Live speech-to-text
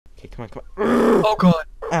Okay, come on, come on. Oh god.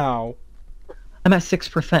 Ow. I'm at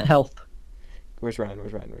 6% health. Where's Ryan?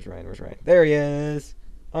 Where's Ryan? Where's Ryan? Where's Ryan? There he is.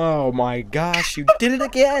 Oh my gosh, you did it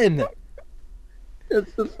again.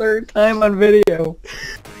 It's the third time on video.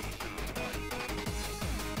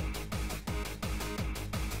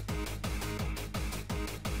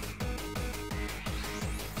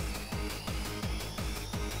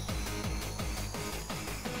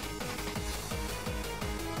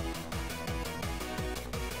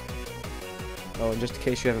 Oh, and just in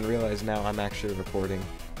case you haven't realized, now I'm actually recording.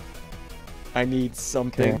 I need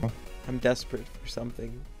something. Okay. I'm desperate for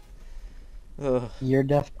something. Ugh. You're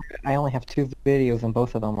desperate. I only have 2 videos and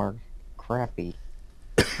both of them are crappy.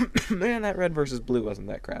 Man, that red versus blue wasn't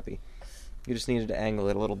that crappy. You just needed to angle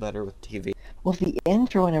it a little better with TV. Well, the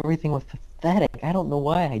intro and everything was pathetic. I don't know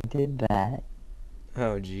why I did that.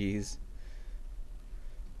 Oh, jeez.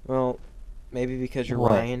 Well, maybe because you're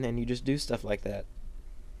What? Ryan and you just do stuff like that.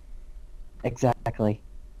 Exactly.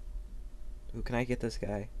 Ooh, can I get this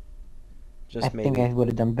guy? Just I maybe. think I would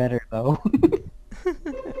have done better though. I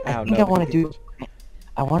Ow, think no, I want to do.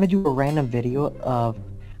 I want to do a random video of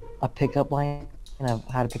a pickup line of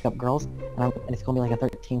how to pick up girls, and it's gonna be like a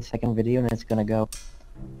 13-second video, and it's gonna go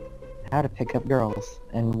how to pick up girls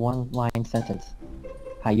in 1-line sentence.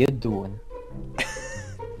 How you doing?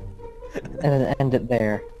 And then end it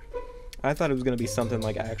there. I thought it was gonna be something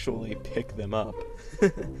like actually pick them up.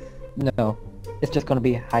 No, it's just gonna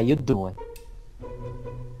be how you doing.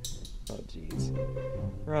 Oh, jeez.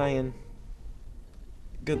 Ryan,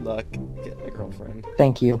 good luck getting a girlfriend.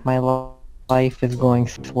 Thank you. My life is going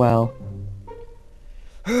swell.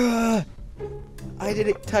 I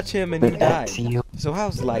didn't touch him and But he that's died. you. So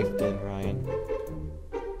how's life been, Ryan?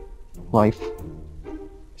 Life.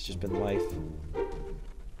 It's just been life.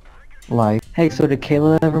 Life. Hey, so did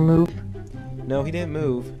Kayla ever move? No, he didn't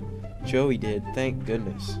move. Joey did, thank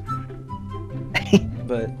goodness.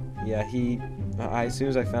 But yeah, as soon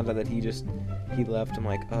as I found out that he left, I'm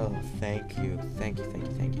like, oh, thank you, thank you, thank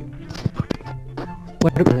you, thank you.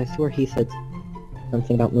 What? I swear he said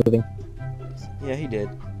something about moving. Yeah, he did.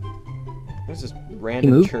 There's this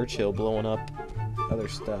random moved? Churchill blowing up other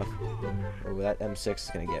stuff. Oh, that M6 is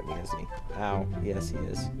gonna get me, isn't he? Ow. Yes, he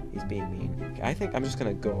is. He's being mean. I think I'm just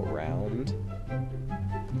gonna go around.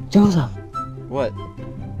 Joseph! What?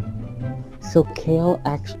 So Kale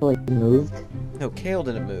actually moved? No, Kale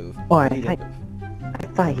didn't move. Oh, He didn't move. I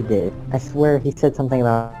thought he did. I swear he said something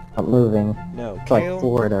about moving. No, To like Kale.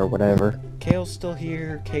 Florida or whatever. Kale's still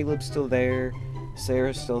here. Caleb's still there.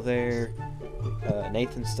 Sarah's still there.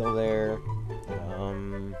 Nathan's still there.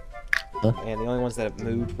 And the only ones that have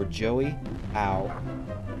moved were Joey, Ow,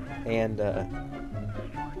 and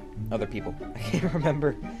other people. I can't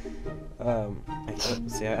remember. Let's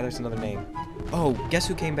see, there's another name. Oh, guess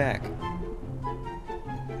who came back?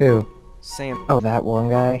 Who? Sam. Oh, that one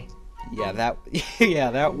guy? Yeah, that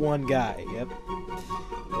one guy. Yep,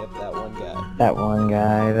 that one guy. That one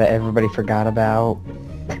guy that everybody forgot about.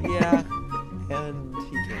 Yeah, and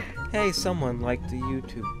he came. Hey, someone liked the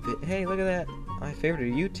YouTube Hey, look at that. My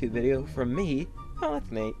favorite YouTube video from me. Oh,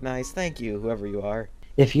 that's nice. Thank you, whoever you are.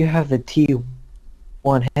 If you have the T1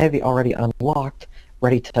 Heavy already unlocked,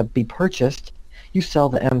 ready to be purchased, you sell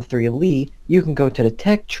the M3 Elite, you can go to the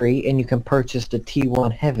tech tree and you can purchase the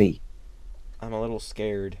T1 Heavy. I'm a little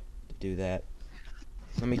scared to do that.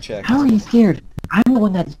 Let me check. How are you scared? I'm the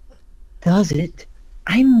one that does it.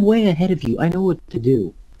 I'm way ahead of you. I know what to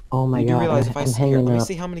do. Oh my You do god, realize if I I'm see here, hanging let me up.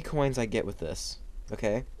 see how many coins I get with this.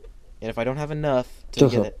 Okay? And if I don't have enough to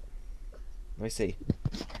Joseph. get it. Let me see.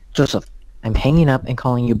 Joseph, I'm hanging up and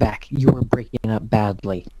calling you back. You are breaking up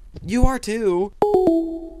badly. You are too!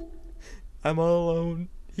 I'm all alone.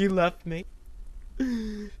 He left me.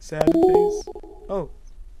 Sad face. Oh.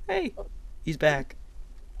 Hey. He's back.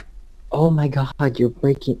 Oh my god, you're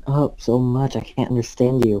breaking up so much. I can't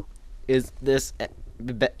understand you. Is this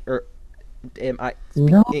better? Am I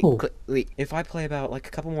No. clearly? If I play about like a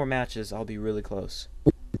couple more matches, I'll be really close.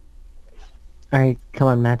 Alright, come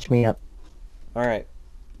on, match me up. Alright.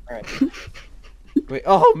 Alright. Wait,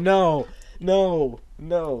 oh no! No!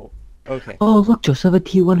 No! Okay. Oh, look, Joseph, a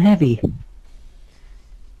T1 Heavy.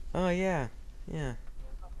 Oh yeah. Yeah.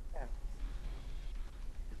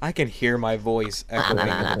 I can hear my voice echoing in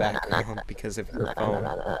the background because of her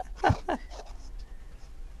phone.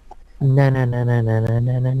 Batman!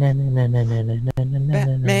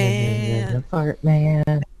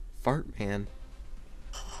 Fartman. Fartman?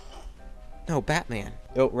 No, Batman.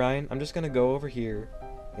 Oh, Ryan, I'm just gonna go over here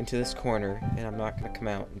into this corner, and I'm not gonna come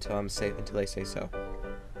out until until they say so.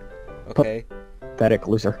 Okay? Pathetic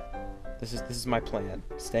loser. This is my plan.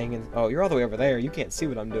 Staying in. Oh, you're all the way over there. You can't see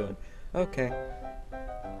what I'm doing. Okay.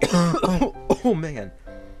 Oh man.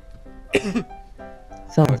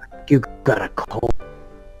 Sounds like you got a cold.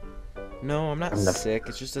 No, I'm not I'm the sick.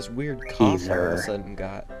 It's just this weird cough I all of a freezer. sudden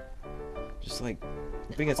got. Just like,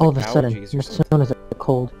 I think it's All like of a sudden, allergies or what's something. known as a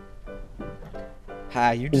cold.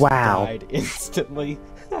 Hi, you just Wow. died instantly.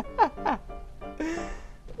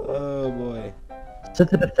 Oh boy.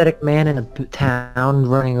 Such a pathetic man in a town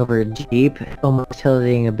running over a jeep, almost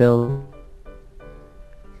hitting a building,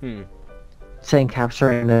 saying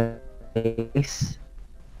capturing the face.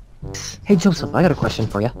 Hey Joseph, I got a question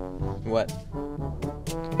for you. What?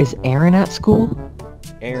 Is Aaron at school?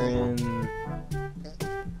 Aaron...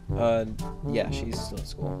 yeah, she's still at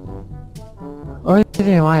school. Or the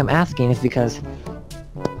reason why I'm asking is because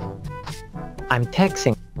I'm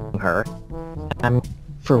texting her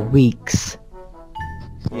for weeks.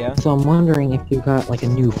 Yeah? So I'm wondering if you got like a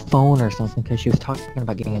new phone or something, because she was talking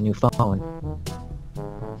about getting a new phone.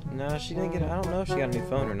 No, she didn't get it. I don't know if she got a new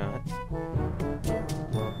phone or not.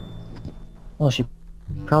 Well, she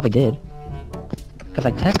probably did. Because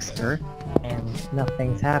I text her and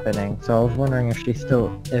nothing's happening. So I was wondering if she's still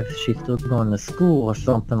going to school or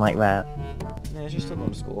something like that. Yeah, she's still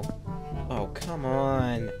going to school. Oh, come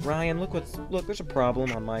on. Ryan, look, there's a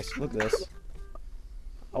problem on my... Look at this.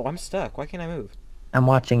 Oh, I'm stuck. Why can't I move? I'm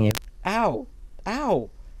watching you. Ow! Ow!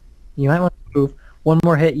 You might want to move. One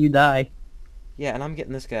more hit, you die. Yeah, and I'm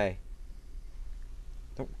getting this guy.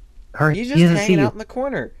 Hurry, He's he just doesn't see hanging you. out in the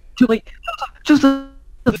corner. Too late. Joseph!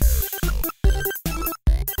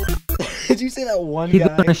 Did you see that one He's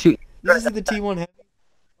guy? gonna shoot. This is the T1 Heavy.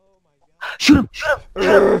 Oh my god. Shoot him! Shoot him!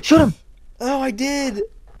 Shoot him! Shoot him! Oh, I did!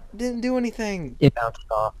 Didn't do anything. It bounced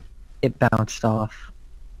off. It bounced off.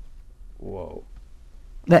 Whoa.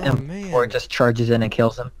 That Oh, M4 man. just charges in and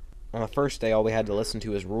kills him. On the first day, all we had to listen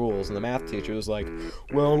to is rules, and the math teacher was like,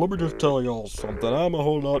 well, let me just tell y'all something. I'm a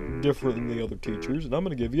whole lot different than the other teachers, and I'm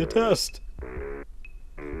gonna give you a test.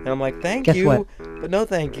 And I'm like, thank Guess you, what? but no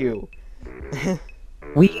thank you.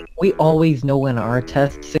 We always know when our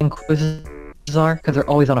tests and quizzes are, because they're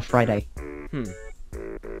always on a Friday. Lucky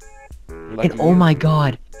And oh you. my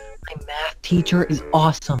god, my math teacher is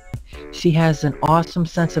awesome. She has an awesome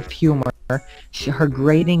sense of humor. Her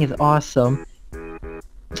grading is awesome.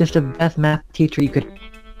 Just the best math teacher you could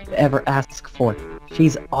ever ask for.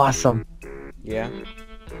 She's awesome. Yeah?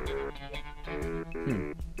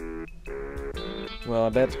 Well, I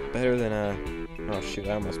bet it's better than, oh shoot,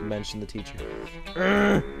 I almost mentioned the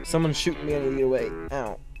teacher. Someone's shooting me, I need to get away.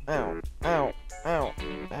 Ow, ow, ow, ow,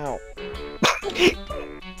 ow.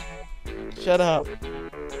 Shut up.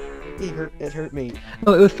 It hurt me.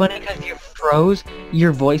 No, it was funny because you froze.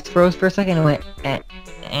 Your voice froze for a second and went, Okay,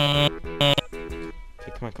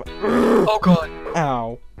 come on, come on. Oh god.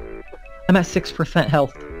 Ow. I'm at 6%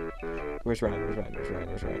 health. Where's Ryan? Where's Ryan? Where's Ryan?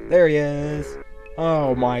 Where's Ryan? There he is.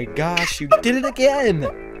 Oh my gosh, you did it again!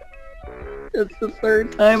 It's the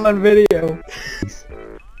third time on video.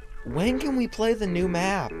 When can we play the new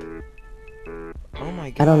map? Oh my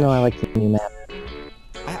gosh. I don't know, I like the new map.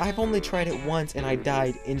 I've only tried it once and I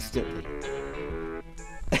died instantly.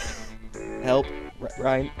 Help.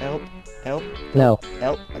 Ryan, help. Help. No.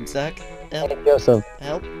 Help. I'm stuck. Help. Hey, Joseph,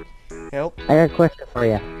 Help. Help. I got a question for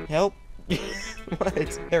you. Help.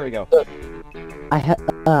 What? There we go. I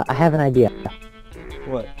have an idea.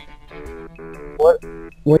 What?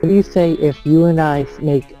 What do you say if you and I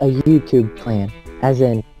make a YouTube clan? As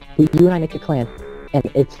in, you and I make a clan, and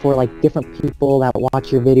it's for like different people that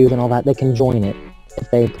watch your videos and all that, they can join it if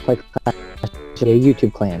they play Clash, a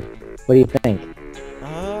YouTube clan. What do you think?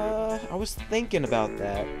 I was thinking about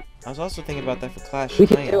that. I was also thinking about that for Clash We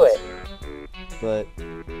Clans. can do it. But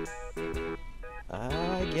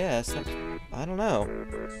I guess I don't know.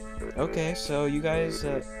 Okay, so you guys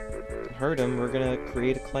heard him. We're gonna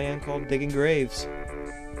create a clan called Digging Graves,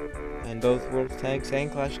 and both World of Tanks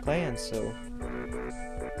and Clash Clans. So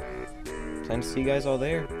plan to see you guys all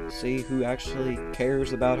there. See who actually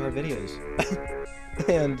cares about our videos.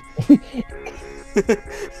 And who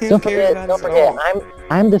Don't cares forget, about don't us at forget, all?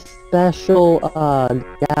 I'm the special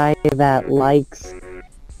guy that likes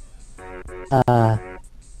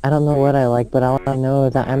I don't know what I like, but all I know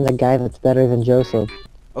is that I'm the guy that's better than Joseph.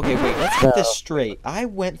 Okay, wait, let's get this straight. I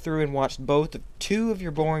went through and watched two of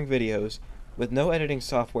your boring videos with no editing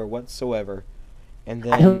software whatsoever, and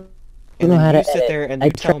I then don't know how to you sit edit. there and I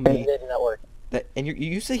you tell tried, me it did not work. that, and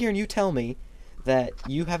you sit here and you tell me that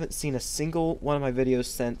you haven't seen a single one of my videos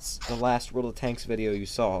since the last World of Tanks video you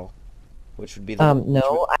saw, which would be the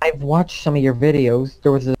No, I've watched some of your videos.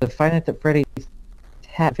 There was a Five Nights at Freddy's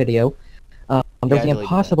hat video. There was I the deleted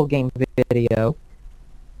Impossible Game video.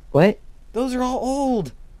 What? Those are all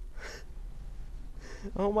old.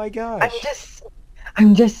 Oh my gosh.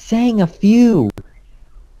 I'm just saying a few.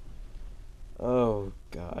 Oh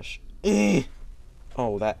gosh.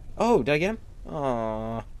 Oh, that. Oh, did I get him?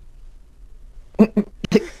 Aww.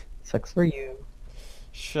 Sucks for you.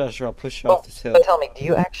 Sure, I'll push you off this hill. But tell me, do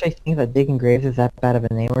you actually think that digging graves is that bad of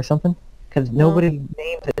a name or something? Because No. nobody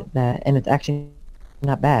names it that, and it's actually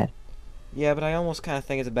not bad. Yeah, but I almost kind of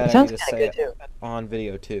think it's a bad It sounds idea to kind say of good it too. on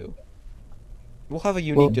video too. We'll have a Well,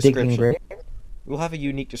 unique digging description. graves. We'll have a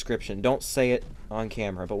unique description. Don't say it on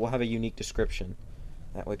camera, but we'll have a unique description.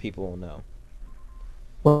 That way people will know.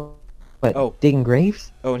 Well, what? Oh. Digging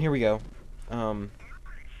graves? Oh, and here we go.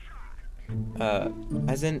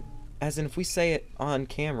 As in if we say it on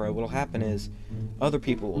camera, what'll happen is other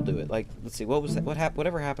people will do it. Like, let's see, what was that?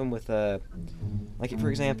 Whatever happened with like for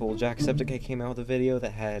example, Jacksepticeye came out with a video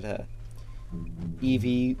that had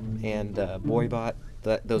Eevee and Boybot,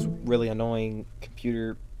 those really annoying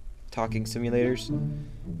computer talking simulators,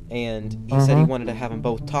 and he said he wanted to have them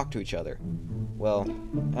both talk to each other. Well,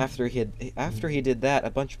 after he did that, a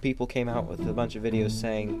bunch of people came out with a bunch of videos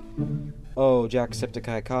saying, "Oh,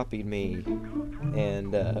 Jacksepticeye copied me,"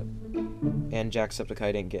 and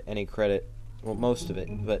Jacksepticeye didn't get any credit. Well, most of it,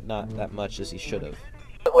 but not that much as he should have.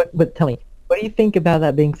 But tell me, what do you think about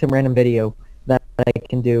that being some random video that I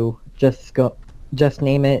can do? Just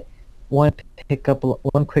name it one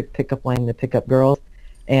quick pickup line to pick up girls,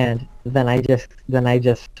 and then I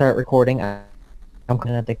just start recording. I'm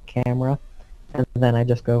looking at the camera, and then I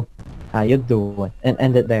just go, "How you doing?" and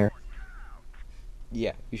end it there.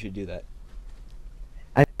 Yeah, you should do that.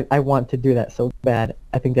 I want to do that so bad.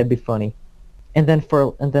 I think that'd be funny. And then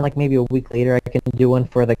like maybe a week later, I can do one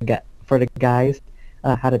for the guys,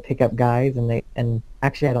 how to pick up guys, and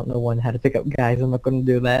actually I don't know one how to pick up guys. I'm not gonna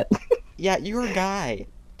do that. Yeah, you're a guy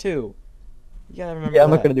too. You gotta remember. Yeah,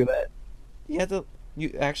 I'm that. not gonna do that. You have to.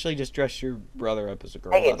 You actually just dress your brother up as a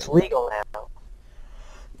girl. Hey, it's legal now.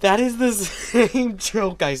 That is the same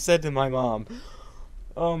joke I said to my mom.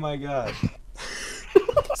 Oh my gosh.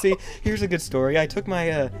 See, here's a good story. I took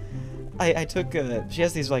my, she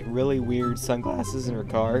has these like really weird sunglasses in her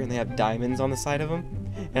car, and they have diamonds on the side of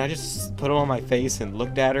them. And I just put them on my face and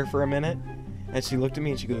looked at her for a minute. And she looked at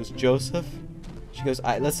me and she goes, "Joseph," she goes,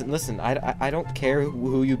 listen, I don't care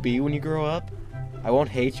who you be when you grow up. I won't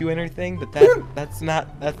hate you and everything, but that's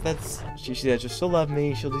she said she'll still love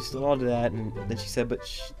me, she'll do all of that, and then she said, but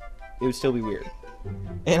it would still be weird.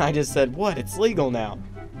 And I just said, what? It's legal now.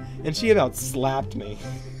 And she about slapped me.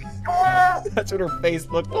 That's what her face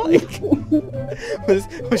looked like.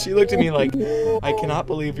 When she looked at me like, "I cannot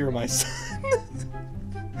believe you're my son."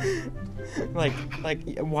 like,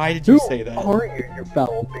 why did you say that? Who are you, you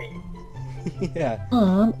foul beast? Yeah.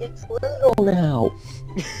 Mom, it's legal now.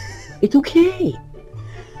 It's okay.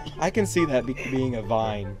 I can see that being a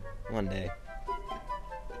Vine one day.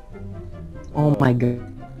 Oh my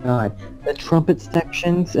god. The trumpet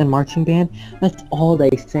sections and marching band, that's all they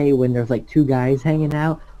say when there's like two guys hanging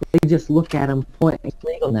out. They just look at them, point, it's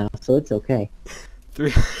legal now, so it's okay.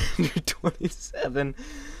 327,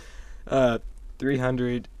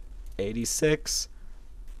 386,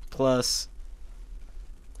 plus,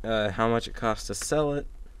 how much it costs to sell it,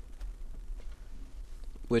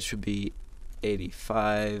 which would be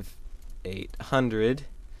 85,800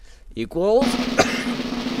 equals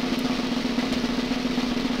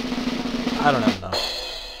I don't have enough.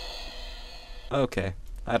 Okay,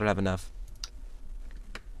 I don't have enough.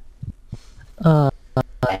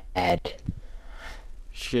 Bad.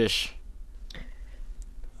 Shish. I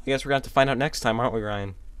guess we're gonna have to find out next time, aren't we,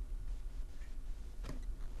 Ryan?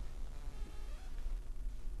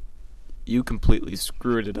 You completely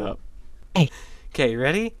screwed it up. Hey. Okay, you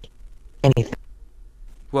ready? Anything.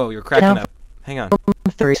 Whoa, you're cracking up. Hang on.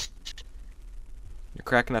 First. You're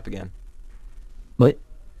cracking up again. What?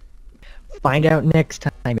 Find out next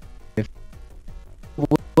time if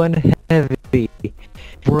one heavy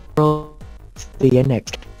world. See you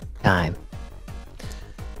next time.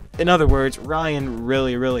 In other words, Ryan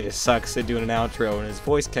really sucks at doing an outro, and his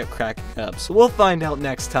voice kept cracking up. So we'll find out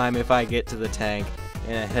next time if I get to the tank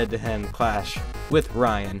in a head-to-head clash with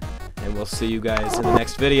Ryan. And we'll see you guys in the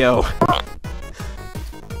next video.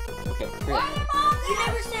 Okay, great. You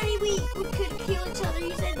never said we could kill each other.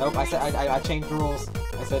 You said. Nope, I changed the rules.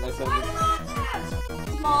 I said.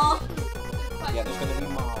 Small. Yeah, there's gonna be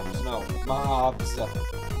mobs. No, mobs.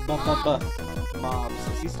 Mobs.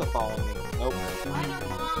 Is he still following me? Nope.